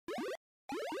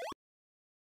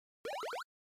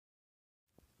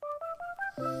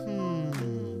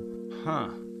Huh.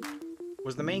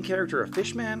 Was the main character a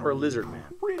fish man or a lizard man?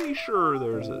 Pretty sure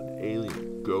there's an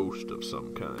alien ghost of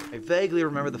some kind. I vaguely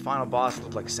remember the final boss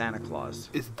looked like Santa Claus.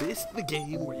 Is this the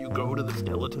game where you go to the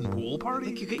skeleton pool I party?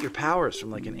 think you get your powers from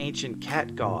like an ancient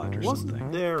cat god or something.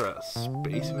 Wasn't there a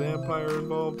space vampire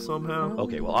involved somehow?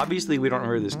 Okay, well obviously we don't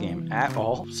remember this game at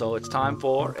all, so it's time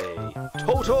for a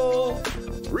Total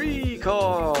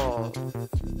Recall!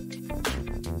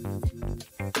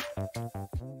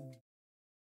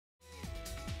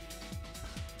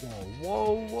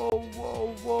 Whoa, whoa,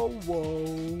 whoa, whoa,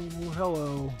 whoa.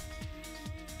 Hello.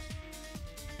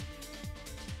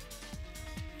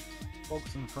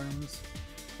 Folks and friends.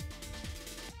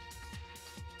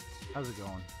 How's it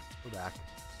going? We're back.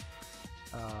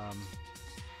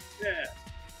 Yeah,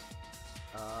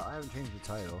 I haven't changed the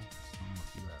title. I don't know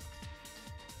if you have.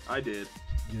 I did.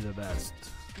 You're the best.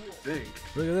 I think.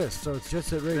 Look at this. So it's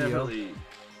Just At Radio. Definitely.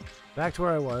 Back to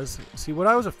where I was. See, what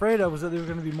I was afraid of was that there were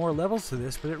going to be more levels to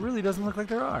this, but it really doesn't look like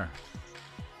there are.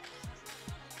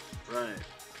 Right.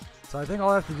 So I think all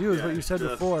I have to do is Yeah, what you said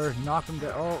just- before, knock them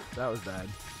down. Oh, that was bad.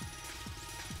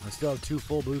 I still have 2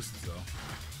 full boosts, though.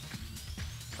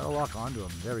 Gotta lock onto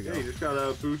him. There we go. Yeah, you just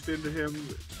gotta boost into him.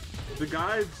 The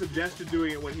guy suggested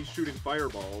doing it when he's shooting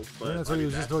fireballs, but Yeah, that's what he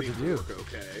was that just told to seemed do. work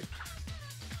okay.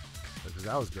 Because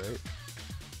that was great.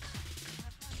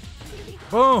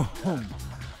 Boom!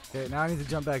 Okay, now I need to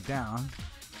jump back down.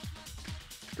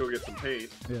 Go get some paint.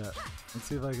 Yeah. Let's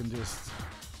see if I can just...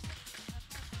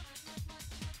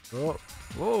 Oh.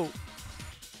 Whoa.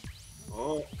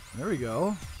 Oh, There we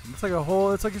go. It's like a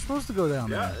hole. It's like you're supposed to go down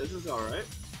yeah, there. this is all right.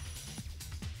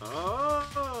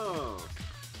 Oh.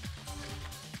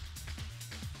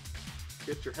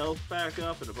 Get your health back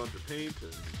up and a bunch of paint,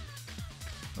 and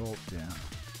Oh, damn.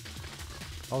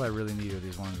 All I really need are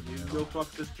these ones in the you can middle. go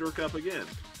fuck this jerk up again.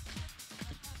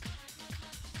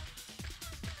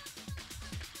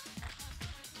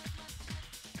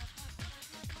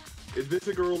 Is this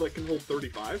a girl that can hold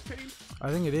 35 paint?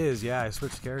 I think it is. Yeah, I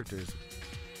switched characters.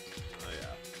 Oh, yeah.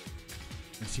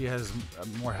 And she has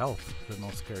more health than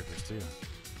most characters, too.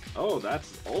 Oh,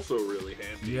 that's also really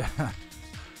handy. Yeah.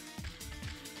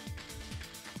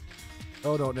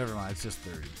 Oh, no, never mind. It's just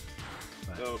 30.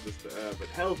 But, No, but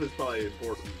health is probably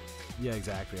important. yeah,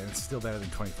 exactly. And it's still better than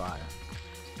 25.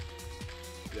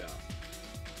 Yeah.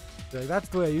 Like, that's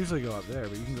the way I usually go up there,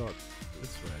 but you can go up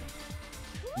this way.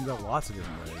 You can go lots of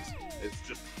different ways.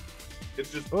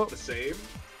 It's just Oh. the same.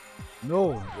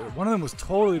 No, one of them was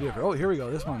totally different. Oh, here we go.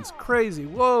 This one's crazy.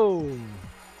 Whoa.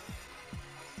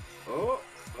 Oh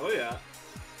yeah.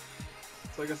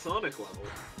 It's like a Sonic level.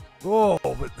 Whoa,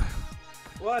 but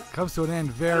What? comes to an end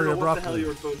I don't very know what the hell abruptly. you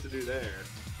were supposed to do there.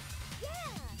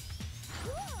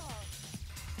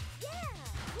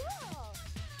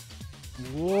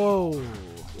 Whoa.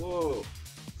 Whoa.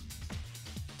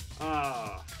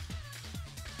 Ah.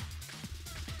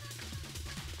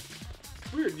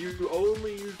 Weird, you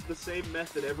only used the same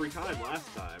method every time last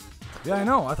time. Yeah, I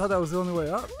know. I thought that was the only way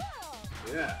up.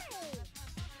 Yeah.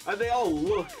 And they all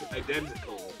look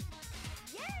identical.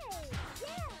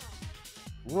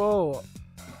 Whoa.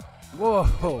 Whoa.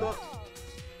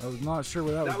 But I was not sure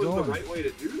where that that was was going. the right way to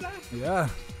do that? Yeah.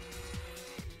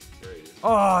 Great.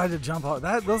 Oh, I had to jump out.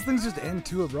 Those things just end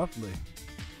too abruptly.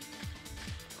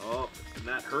 Oh, and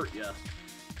that hurt ya.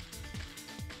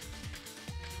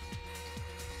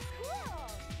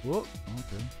 Whoop.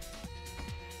 Okay.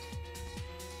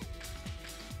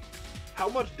 How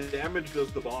much damage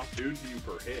does the boss do to you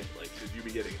per hit? Like, should you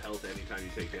be getting health anytime you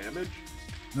take damage?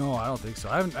 No, I don't think so.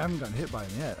 I haven't gotten hit by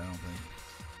him yet, I don't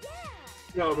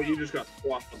think. No, but you just got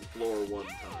squashed on the floor one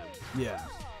time. Yeah.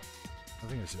 I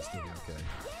think it should still be okay.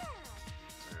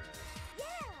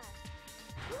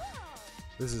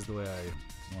 This is the way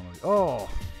I normally... Oh!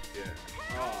 Yeah.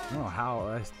 I Oh. don't know how...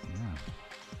 yeah.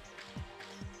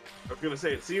 I was gonna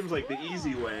say, it seems like the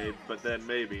easy way, but then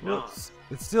maybe not. Whoops.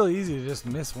 It's still easy to just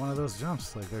miss one of those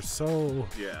jumps. Like, they're so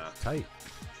Yeah. tight.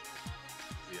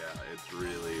 Yeah, it's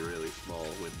really, really small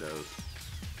windows.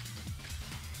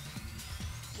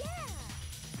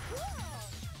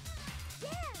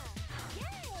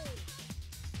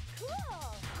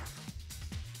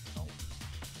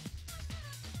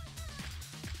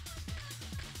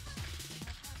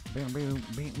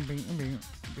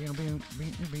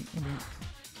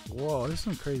 Whoa, there's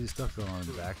some crazy stuff going on in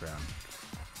the background.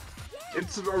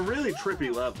 It's a really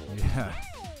trippy level. Yeah.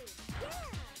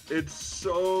 It's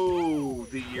so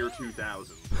the year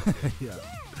 2000. Yeah.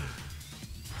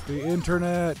 The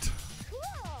internet.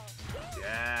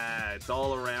 Yeah, it's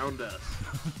all around us.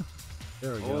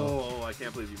 There we go. Oh, I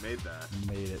can't believe you made that.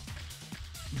 Made it.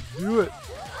 Do it.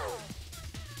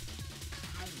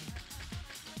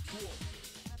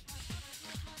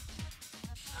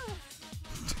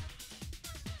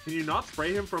 Can you not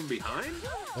spray him from behind?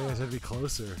 I guess I'd be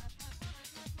closer.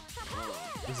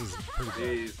 This is pretty good.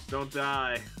 Please, don't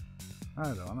die. I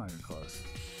don't know, I'm not even close.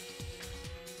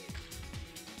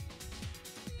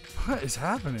 What is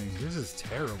happening? This is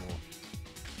terrible.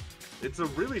 It's a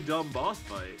really dumb boss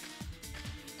fight.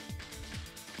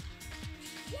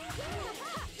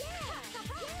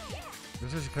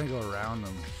 This is kind of go around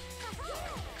them.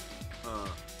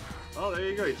 Oh, there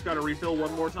you go. You just gotta refill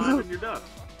one more time and you're done.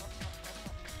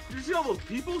 Did you see all those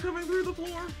people coming through the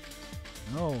floor?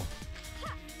 No.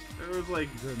 There was like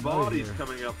Good night bodies here.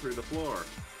 coming up through the floor.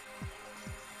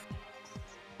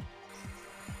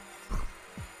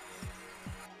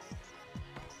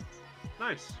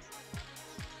 Nice.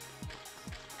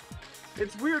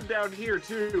 It's weird down here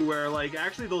too, where like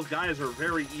actually those guys are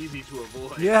very easy to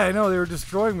avoid. Yeah, I know, they were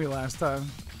destroying me last time.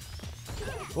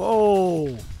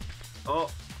 Whoa!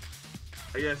 Oh,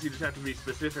 I guess you just have to be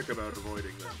specific about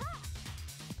avoiding them.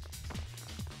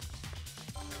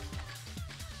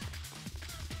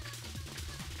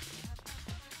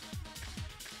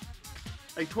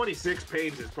 Like 26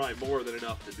 pains is probably more than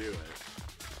enough to do it.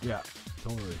 Yeah,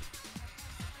 totally.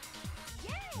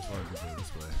 That's why I go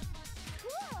this way.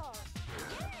 Cool!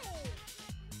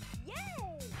 Yay!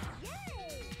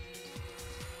 Yay!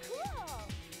 Cool!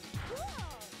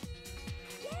 Cool!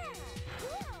 Yeah!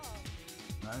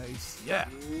 Cool! Nice. Yeah.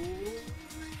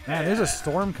 Man, there's a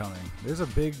storm coming. There's a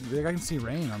big, I can see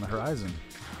rain on the horizon.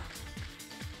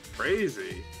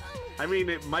 Crazy. I mean,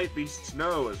 it might be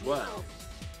snow as well.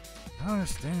 I don't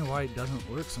understand why it doesn't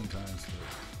work sometimes. But...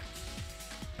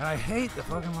 And I hate the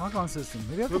fucking lock-on system.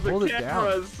 Maybe I have to But hold the it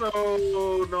camera down. is so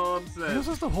Am I nonsense.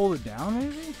 supposed to hold it down,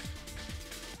 maybe?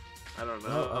 I don't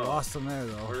know. Oh, I lost him there,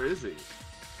 though. Where is he?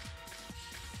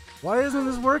 Why isn't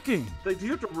this working? Like, do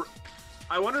you have to?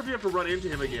 I wonder if you have to run into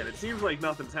him again. It seems like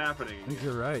nothing's happening. I think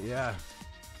you're right, yeah.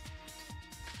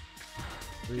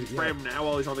 Can you spray him now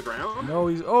while he's on the ground? No,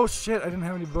 he's... Oh, shit, I didn't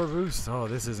have any boost. Oh,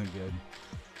 this isn't good.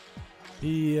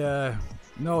 He,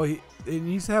 No, he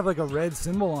needs to have, like, a red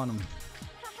symbol on him.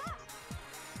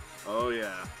 Oh,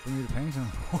 yeah. For me to paint him.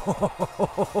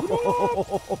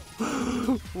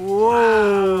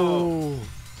 Whoa! Wow.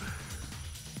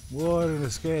 What an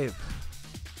escape.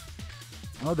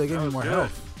 Oh, they gave That me was more good.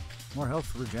 health. More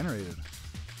health regenerated.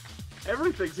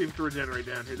 Everything seems to regenerate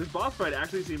down here. This boss fight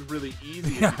actually seems really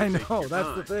easy. Yeah, if you I take know. your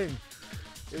That's the time.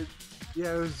 thing.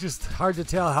 Yeah, it was just hard to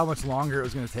tell how much longer it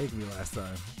was going to take me last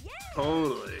time.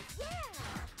 Totally.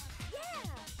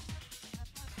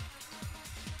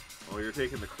 Oh, you're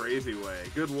taking the crazy way.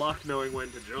 Good luck knowing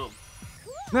when to jump.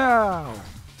 No!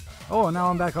 Oh, now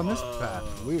I'm back on this path.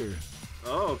 Weird.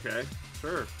 Oh, okay.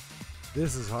 Sure.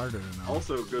 This is harder now.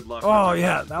 Also, good luck. Oh, knowing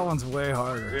yeah, when to that one's way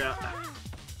harder. Yeah.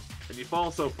 And you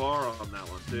fall so far on that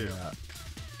one, too. Yeah.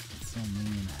 It's so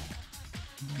mean.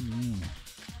 So mean.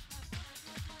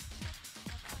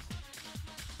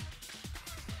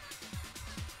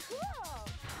 Cool!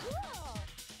 Cool!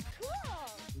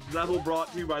 Cool! Level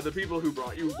brought to you by the people who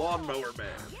brought you Lawnmower Man.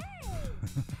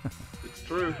 It's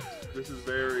true. This is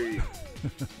very...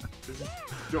 This is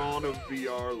Dawn of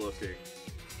VR looking.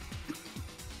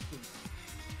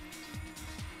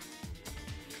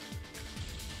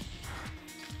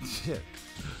 Shit.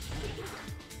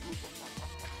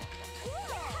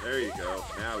 There you go.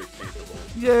 Now he's paintable.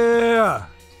 Yeah!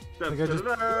 I think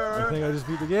Da-da-da-da. I just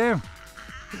beat the game.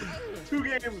 2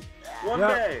 games, 1 Yeah,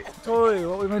 day. totally.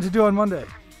 What we meant to do on Monday.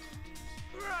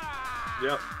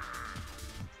 Yep.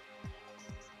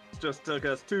 It just took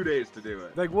us 2 days to do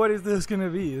it. Like, what is this gonna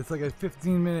be? It's like a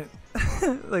 15-minute,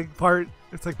 like part.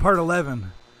 It's like part 11.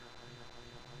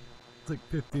 It's like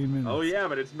 15 minutes. Oh yeah,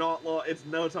 but it's not long. It's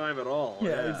no time at all.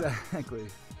 Yeah, exactly.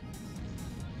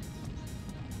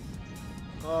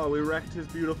 Oh, we wrecked his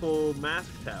beautiful mask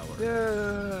tower.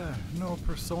 Yeah, no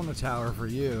Persona Tower for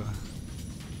you.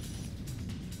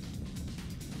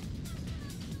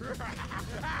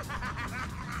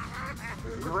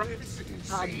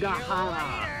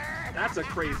 That's a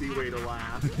crazy way to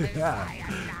laugh. Yeah.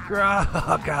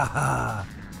 Graga.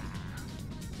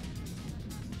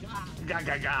 Ga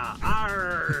ga ga.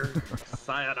 Arr.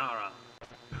 Sayonara.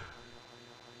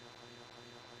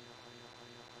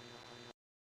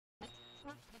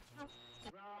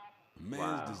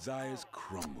 Man's desires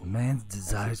crumble. Man's As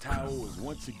desires the tower crumble. was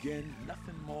once again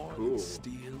nothing more Cool. than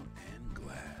steel and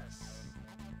glass.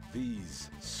 These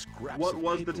scraps What of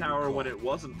was the paper tower were when called it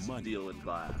wasn't money. steel and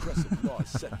glass? Oppressive laws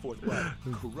set forth by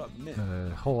corrupt men.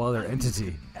 A whole other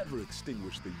entity. Ever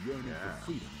extinguish the yearning Yeah. for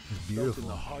freedom It's felt in beautiful.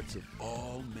 the hearts of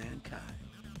all mankind.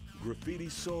 Graffiti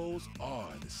souls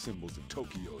are the symbols of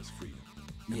Tokyo's freedom.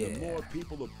 And Yeah. the more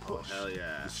people are pushed, hell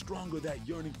yeah. the stronger that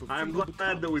yearning for I'm freedom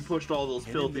glad that we becomes. pushed all those And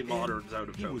in filthy the end, moderns out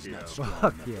of he was Tokyo. not strong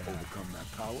Fuck enough yeah. to overcome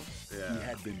that power. Yeah. He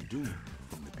had been doomed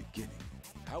from the beginning.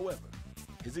 However,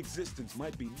 his existence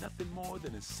might be nothing more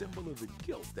than a symbol of the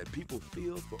guilt that people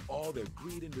feel for all their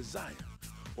greed and desire.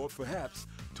 Or perhaps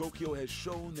Tokyo has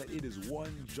shown that it is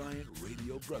one giant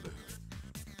radio brotherhood.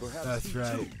 Perhaps That's he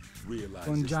right. too realizes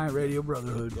One giant radio that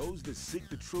brotherhood. those that seek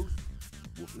the truth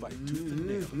will fight tooth and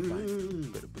nail to find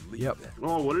it. Better believe Yep. that.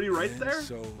 Oh, what did he write And there?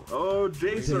 so, Oh, This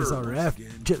Jason. is our F.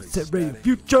 again, Jet place Set Radio static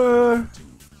Future.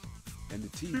 and the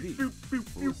TV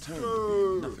will return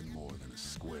to be nothing more than a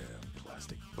square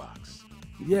plastic box.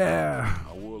 Yeah.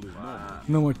 Our world is normal,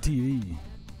 No more TV.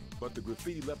 but the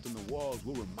graffiti left on the walls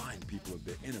will remind people of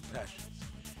their inner passions.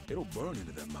 It'll burn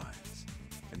into their minds,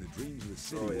 and the dreams of the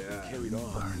city will yeah. be carried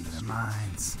on. Burn through the their streets.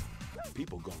 minds.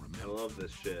 People gonna I remember. love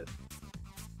this shit.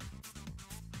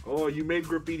 Oh, you made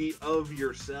graffiti of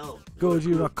yourself. What a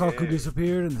Goji cool Rakaku game.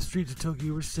 disappeared and the streets of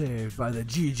Tokyo were saved by the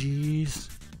GGs.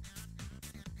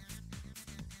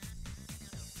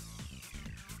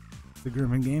 The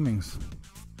Grimpen Gamings.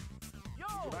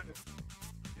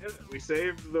 Yeah, we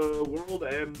saved the world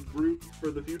and brewed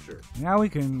for the future. Now we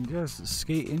can just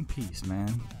skate in peace,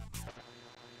 man.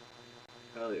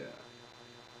 Hell yeah.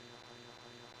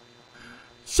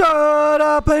 Shut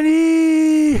up and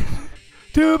eat!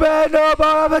 Too bad no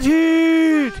more of a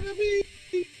cheat!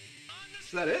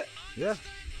 Is that it? Yeah.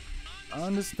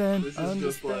 Understand, This is understand,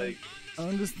 just like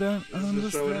understand, this is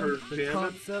just showing her understand the jamming?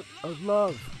 concept of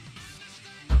love.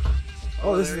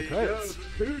 Oh, this is there the you go, credits.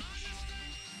 the cooch.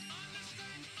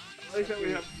 I like how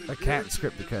we have the I can't cooch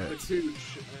script the and credits. The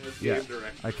cooch as Yeah. game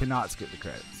director. I cannot skip the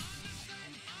credits.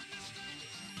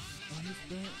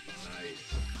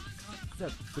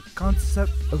 Nice. The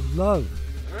concept of love.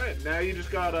 All right, now you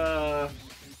just gotta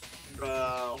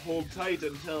hold tight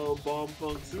until Bomb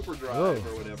Funk Super Drive Whoa.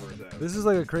 or whatever it is. This is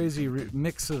like a crazy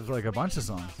mix of like a bunch of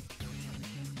songs.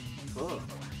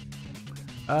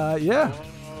 Huh. Yeah.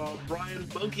 Brian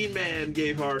Monkey Man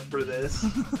gave art for this.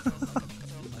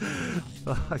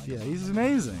 Fuck yeah, he's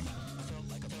amazing.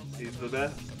 He's the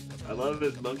best. I love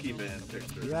his Monkey Man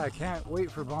picture. Yeah, I can't wait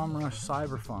for Bomb Rush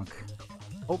Cyberfunk.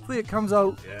 Hopefully it comes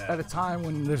out Yeah. at a time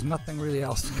when there's nothing really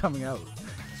else coming out.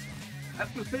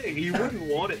 That's the thing. You wouldn't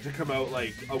want it to come out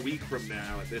like a week from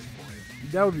now at this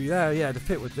point. That would be yeah, to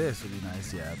fit with this would be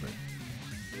nice, yeah, but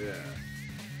Yeah.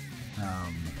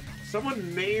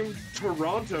 Someone named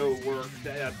Toronto worked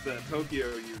at the Tokyo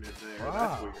unit there.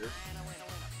 Wow. That's weird.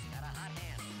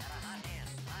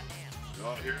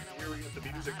 Oh, here we get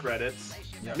the music credits.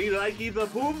 Yep. Me likey the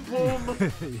boom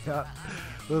boom. yeah.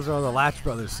 Those are all the Latch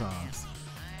Brothers songs.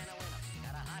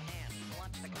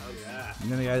 Oh yeah.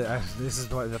 And then this is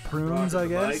what the prunes, I Rocket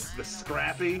the guess. Bike, the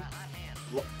Scrappy.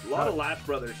 A lot of Latch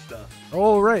Brothers stuff.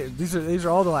 Oh right, these are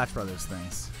all the Latch Brothers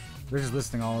things. They're just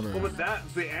listing all of Well, them. but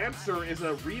the answer is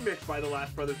a remix by the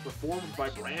Latch Brothers performed by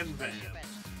Brand Van.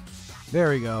 There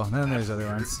we go. Then there's other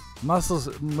ones.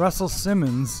 Russell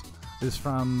Simmons is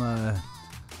from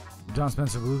John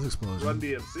Spencer Blues Explosion. Run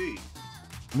DMC.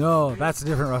 No, that's a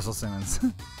different Russell Simmons.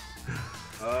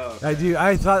 Oh.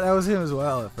 I thought that was him as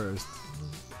well at first.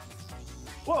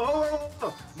 Whoa, whoa, whoa,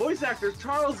 whoa. Voice actor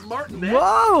Charles Martinet.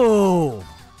 Whoa!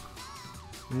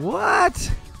 What?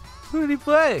 Who did he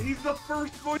play? He's the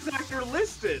first voice actor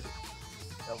listed.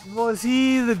 Was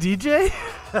he the DJ?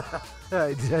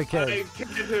 I I can't.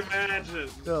 can't imagine.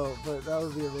 No, but that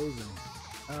would be amazing.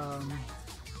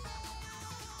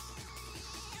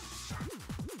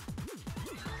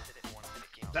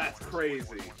 That's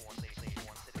crazy.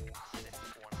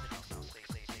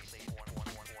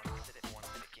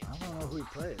 I don't know who he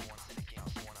played.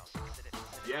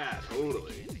 Yeah,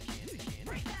 totally.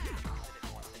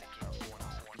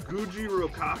 Guji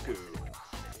Rokaku.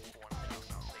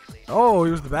 Oh,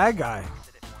 he was the bad guy.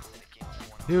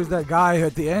 He was that guy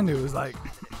at the end who was like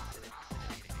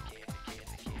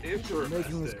Interesting.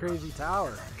 making this crazy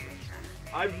tower.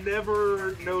 I've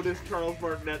never noticed Charles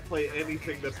Martinet play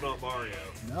anything that's not Mario.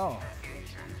 No.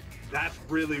 That's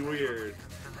really weird.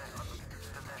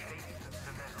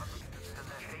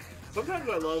 Sometimes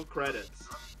I love credits.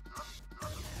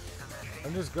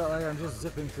 I'm just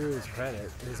zipping through his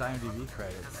IMDb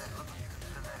credits.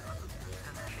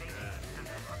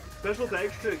 Special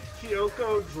thanks to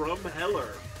Kyoko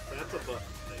Drumheller. That's a button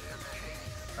name.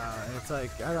 And it's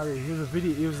like I don't know.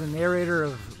 He was a narrator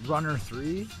of Runner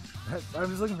 3. I'm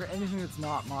just looking for anything that's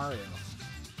not Mario.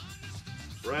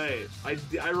 Right.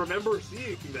 I remember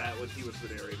seeing that when he was the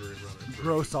narrator in Runner 3.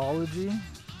 Grossology.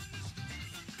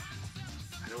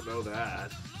 I don't know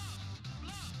that.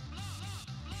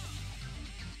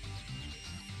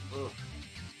 Ugh.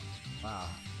 Wow.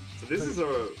 So this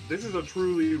is a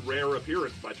truly rare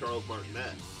appearance by Charles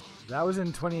Martinet. That was in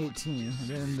 2018. And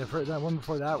then that one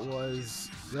before that was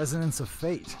Resonance of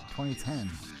Fate, 2010.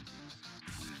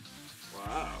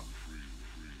 Wow.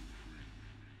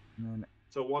 And then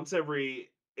So once every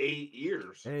 8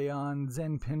 years. Aeon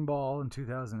Zen Pinball in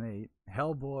 2008.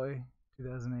 Hellboy,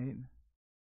 2008.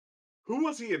 Who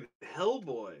was he in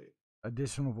Hellboy?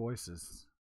 Additional voices.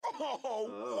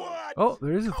 Oh, what? Oh,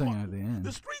 there is a Come thing on. at the end.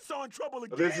 The streets are in trouble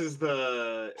again. This is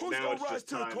the Who's now gonna it's rise just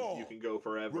to the time call? you can go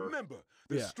forever. Remember,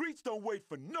 the Yeah. streets don't wait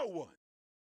for no one.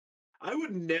 I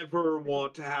would never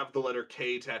want to have the letter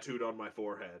K tattooed on my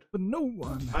forehead. But no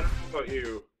one. I don't know about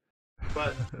you,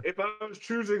 but if I was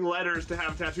choosing letters to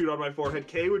have tattooed on my forehead,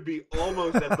 K would be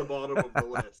almost at the bottom of the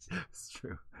list. It's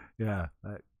true. Yeah.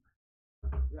 That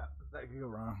could go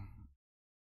wrong.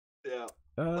 Yeah.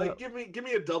 Like give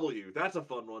me a W. That's a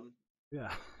fun one.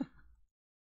 Yeah.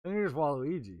 And here's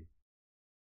Waluigi.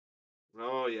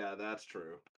 Oh yeah, that's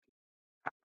true.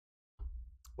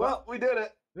 Well, we did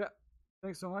it. Yeah.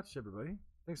 Thanks so much, everybody.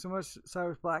 Thanks so much,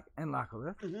 Cyrus Black and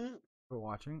Lacholith, Mm-hmm. for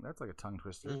watching. That's like a tongue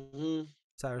twister. Mm-hmm.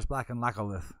 Cyrus Black and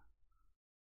Lacholith.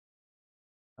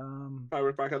 I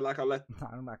was back at Lacholith.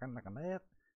 I'm back and Lacholith.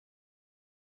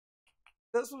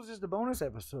 This was just a bonus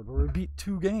episode where we beat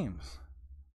 2 games.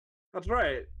 That's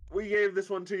right. We gave this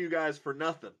one to you guys for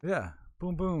nothing. Yeah.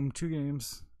 Boom, boom. 2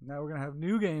 games. Now we're going to have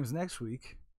new games next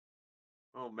week.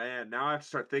 Oh man, now I have to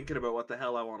start thinking about what the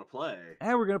hell I want to play.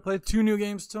 And we're going to play 2 new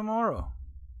games tomorrow.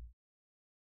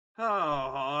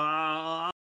 Oh,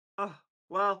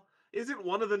 well, isn't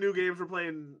one of the new games we're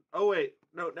playing? Oh wait,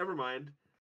 no, never mind.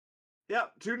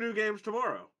 Yep, 2 new games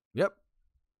tomorrow. Yep.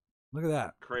 Look at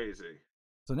that. Crazy.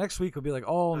 So next week will be like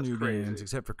all That's new crazy. games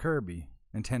except for Kirby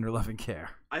and Tender Loving Care.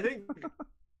 I think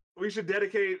we should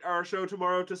dedicate our show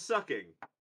tomorrow to sucking.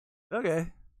 Okay.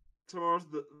 Tomorrow's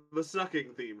the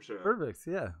sucking theme show. Perfect.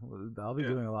 Yeah. Well, I'll be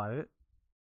doing a lot of it.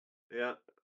 Yeah,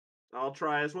 I'll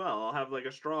try as well. I'll have like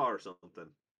a straw or something.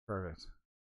 Perfect.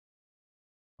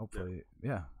 Hopefully,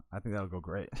 yeah. I think that'll go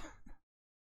great.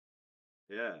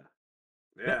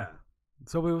 Yeah.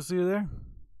 So we will see you there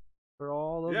for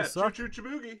all of the Yeah, suck. choo choo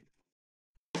chaboogie.